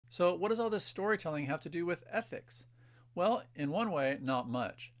So, what does all this storytelling have to do with ethics? Well, in one way, not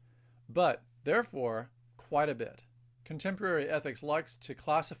much, but therefore, quite a bit. Contemporary ethics likes to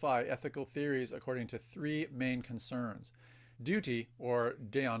classify ethical theories according to three main concerns: duty or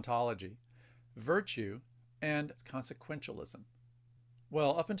deontology, virtue, and consequentialism.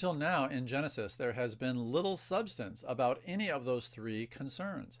 Well, up until now in Genesis, there has been little substance about any of those three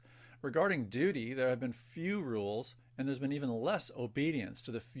concerns. Regarding duty, there have been few rules, and there's been even less obedience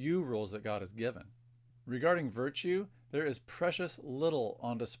to the few rules that God has given. Regarding virtue, there is precious little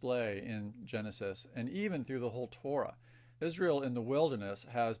on display in Genesis, and even through the whole Torah. Israel in the wilderness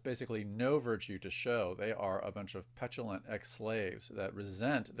has basically no virtue to show. They are a bunch of petulant ex-slaves that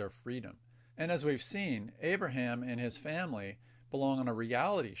resent their freedom. And as we've seen, Abraham and his family belong on a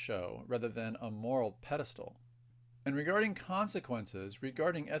reality show rather than a moral pedestal. And regarding consequences,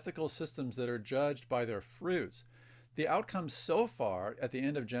 regarding ethical systems that are judged by their fruits, the outcomes so far at the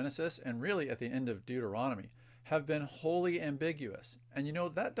end of Genesis and really at the end of Deuteronomy have been wholly ambiguous. And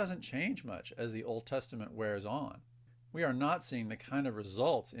that doesn't change much as the Old Testament wears on. We are not seeing the kind of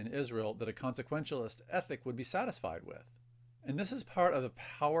results in Israel that a consequentialist ethic would be satisfied with. And this is part of the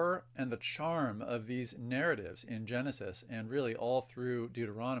power and the charm of these narratives in Genesis and really all through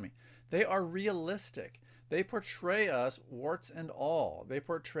Deuteronomy. They are realistic. They portray us warts and all. They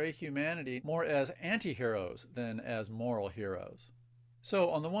portray humanity more as anti-heroes than as moral heroes. So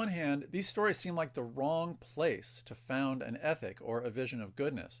on the one hand, these stories seem like the wrong place to found an ethic or a vision of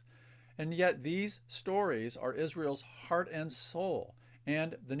goodness. And yet these stories are Israel's heart and soul,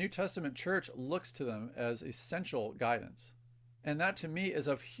 and the New Testament church looks to them as essential guidance. And that to me is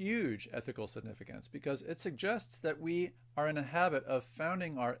of huge ethical significance because it suggests that we are in a habit of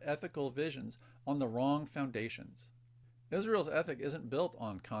founding our ethical visions on the wrong foundations. Israel's ethic isn't built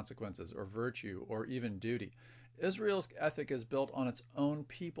on consequences or virtue or even duty. Israel's ethic is built on its own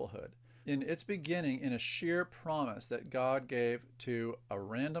peoplehood, in its beginning in a sheer promise that God gave to a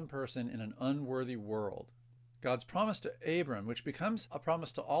random person in an unworthy world. God's promise to Abram, which becomes a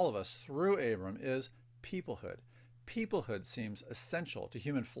promise to all of us through Abram, is peoplehood. Peoplehood seems essential to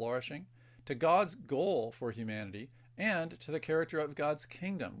human flourishing, to God's goal for humanity, and to the character of God's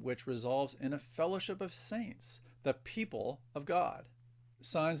kingdom, which resolves in a fellowship of saints, the people of God.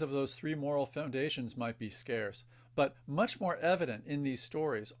 Signs of those three moral foundations might be scarce, but much more evident in these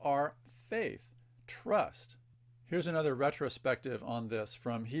stories are faith, trust. Here's another retrospective on this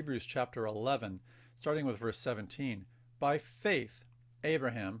from Hebrews chapter 11, starting with verse 17. By faith,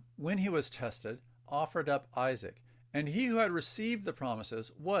 Abraham, when he was tested, offered up Isaac, and he who had received the promises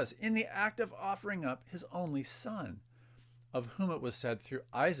was in the act of offering up his only son, of whom it was said, through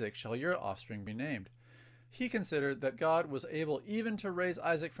Isaac shall your offspring be named. He considered that God was able even to raise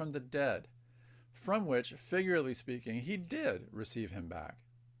Isaac from the dead, from which, figuratively speaking, he did receive him back.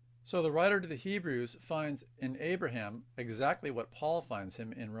 So the writer to the Hebrews finds in Abraham exactly what Paul finds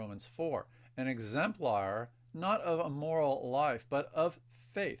him in Romans 4, an exemplar not of a moral life, but of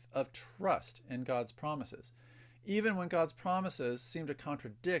faith, of trust in God's promises, even when God's promises seem to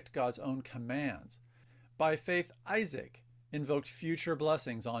contradict God's own commands. By faith, Isaac invoked future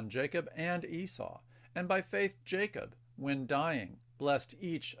blessings on Jacob and Esau, and by faith, Jacob, when dying, blessed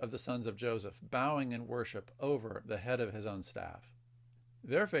each of the sons of Joseph, bowing in worship over the head of his own staff.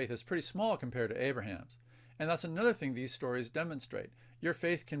 Their faith is pretty small compared to Abraham's, and that's another thing these stories demonstrate. Your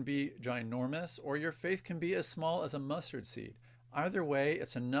faith can be ginormous, or your faith can be as small as a mustard seed. Either way,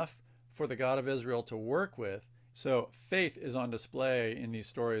 it's enough for the God of Israel to work with. So faith is on display in these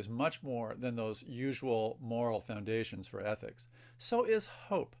stories much more than those usual moral foundations for ethics. So is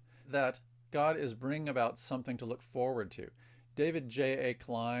hope, that God is bringing about something to look forward to. David J.A.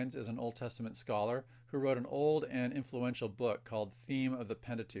 Kleins is an Old Testament scholar who wrote an old and influential book called Theme of the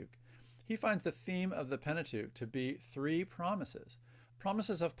Pentateuch. He finds the theme of the Pentateuch to be three promises.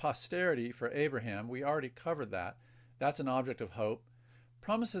 Promises of posterity for Abraham, we already covered that. That's an object of hope.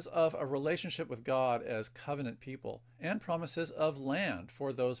 Promises of a relationship with God as covenant people, and promises of land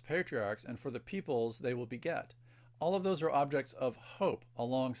for those patriarchs and for the peoples they will beget. All of those are objects of hope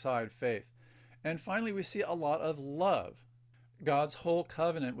alongside faith. And finally, we see a lot of love. God's whole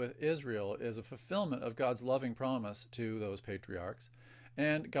covenant with Israel is a fulfillment of God's loving promise to those patriarchs,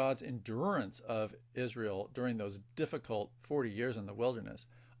 and God's endurance of Israel during those difficult 40 years in the wilderness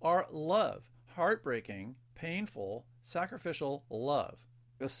are love, heartbreaking, painful, sacrificial love.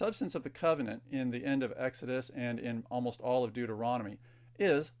 The substance of the covenant in the end of Exodus and in almost all of Deuteronomy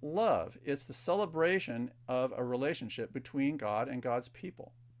is love. It's the celebration of a relationship between God and God's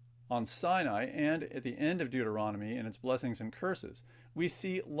people. On Sinai and at the end of Deuteronomy in its blessings and curses, we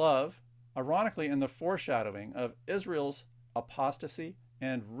see love, ironically, in the foreshadowing of Israel's apostasy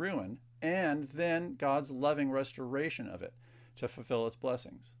and ruin, and then God's loving restoration of it to fulfill its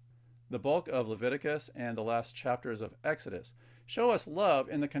blessings. The bulk of Leviticus and the last chapters of Exodus show us love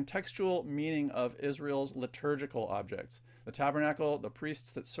in the contextual meaning of Israel's liturgical objects, the tabernacle, the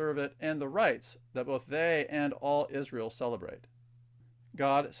priests that serve it, and the rites that both they and all Israel celebrate.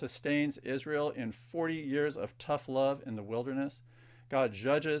 God sustains Israel in 40 years of tough love in the wilderness. God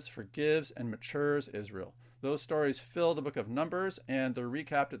judges, forgives, and matures Israel. Those stories fill the book of Numbers, and they're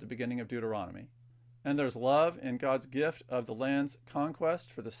recapped at the beginning of Deuteronomy. And there's love in God's gift of the land's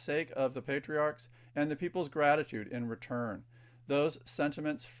conquest for the sake of the patriarchs and the people's gratitude in return. Those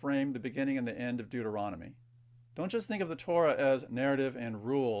sentiments frame the beginning and the end of Deuteronomy. Don't just think of the Torah as narrative and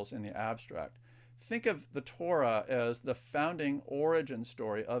rules in the abstract. Think of the Torah as the founding origin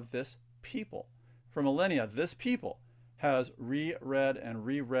story of this people. For millennia, this people has reread and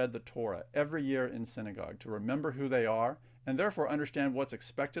reread the Torah every year in synagogue to remember who they are and therefore understand what's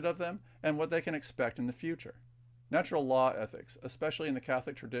expected of them and what they can expect in the future. Natural law ethics, especially in the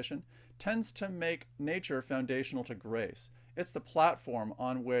Catholic tradition, tends to make nature foundational to grace. It's the platform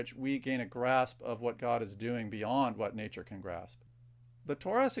on which we gain a grasp of what God is doing beyond what nature can grasp. The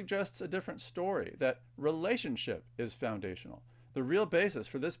Torah suggests a different story, that relationship is foundational. The real basis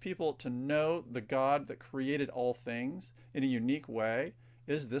for this people to know the God that created all things in a unique way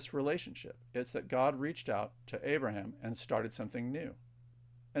is this relationship. It's that God reached out to Abraham and started something new.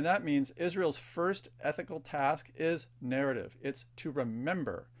 And that means Israel's first ethical task is narrative. It's to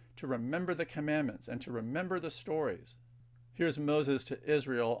remember the commandments and to remember the stories. Here's Moses to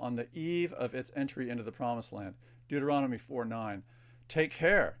Israel on the eve of its entry into the Promised Land. Deuteronomy 4:9. Take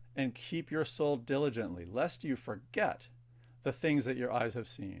care and keep your soul diligently, lest you forget the things that your eyes have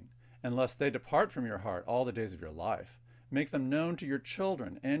seen, and lest they depart from your heart all the days of your life. Make them known to your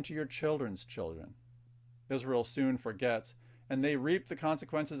children and to your children's children. Israel soon forgets, and they reap the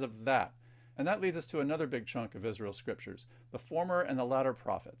consequences of that. And that leads us to another big chunk of Israel's scriptures, the former and the latter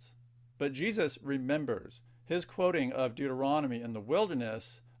prophets. But Jesus remembers. His quoting of Deuteronomy in the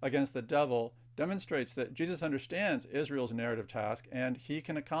wilderness against the devil demonstrates that Jesus understands Israel's narrative task and he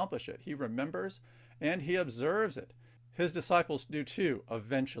can accomplish it. He remembers and he observes it. His disciples do too,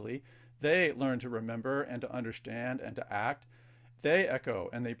 eventually. They learn to remember and to understand and to act. They echo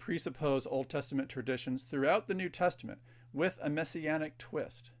and they presuppose Old Testament traditions throughout the New Testament with a messianic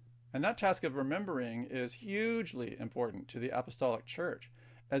twist. And that task of remembering is hugely important to the Apostolic Church,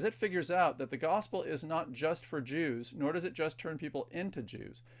 as it figures out that the gospel is not just for Jews, nor does it just turn people into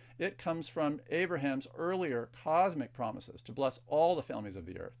Jews. It comes from Abraham's earlier cosmic promises to bless all the families of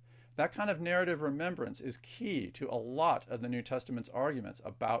the earth. That kind of narrative remembrance is key to a lot of the New Testament's arguments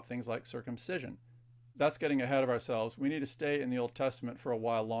about things like circumcision. That's getting ahead of ourselves. We need to stay in the Old Testament for a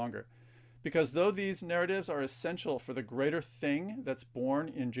while longer. Because though these narratives are essential for the greater thing that's born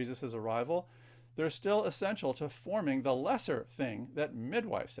in Jesus' arrival, they're still essential to forming the lesser thing that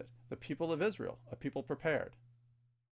midwifes it, the people of Israel, a people prepared.